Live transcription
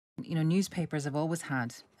newspapers have always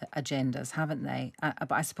had agendas, haven't they?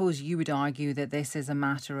 But I suppose you would argue that this is a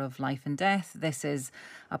matter of life and death. This is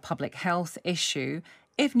a public health issue.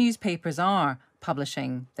 If newspapers are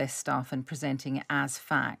publishing this stuff and presenting it as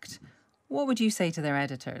fact, what would you say to their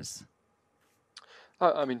editors?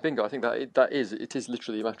 I mean, bingo. I think that it is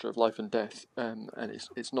literally a matter of life and death, and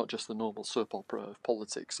it's not just the normal soap opera of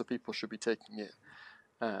politics. So people should be taking it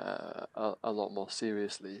a lot more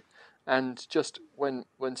seriously. And just when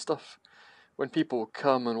people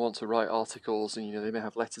come and want to write articles, and they may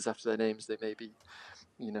have letters after their names, they may be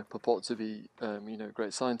purport to be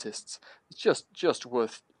great scientists. It's just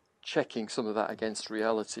worth checking some of that against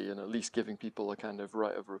reality, and at least giving people a kind of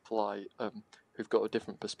right of reply who've got a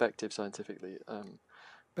different perspective scientifically.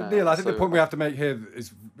 But Neil, I think the point we have to make here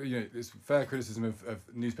is, it's fair criticism of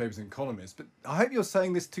newspapers and columnists, but I hope you're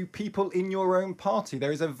saying this to people in your own party.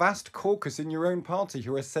 There is a vast caucus in your own party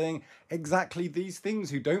who are saying exactly these things,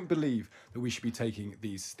 who don't believe that we should be taking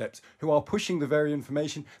these steps, who are pushing the very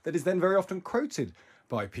information that is then very often quoted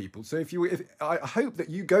by people. So I hope that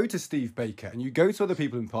you go to Steve Baker and you go to other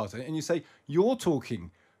people in the party and you say, you're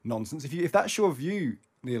talking nonsense. If that's your view,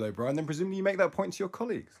 Neil O'Brien, then presumably you make that point to your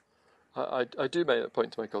colleagues. I do make that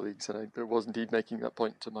point to my colleagues, and I was indeed making that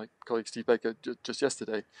point to my colleague Steve Baker just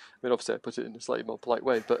yesterday. I mean, obviously I put it in a slightly more polite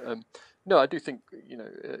way, but no, I do think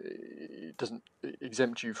it doesn't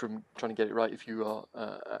exempt you from trying to get it right if you are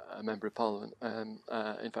a member of Parliament.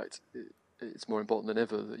 In fact, it's more important than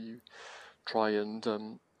ever that you try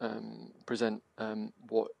and present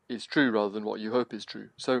what is true rather than what you hope is true.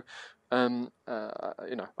 So,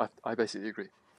 I basically agree.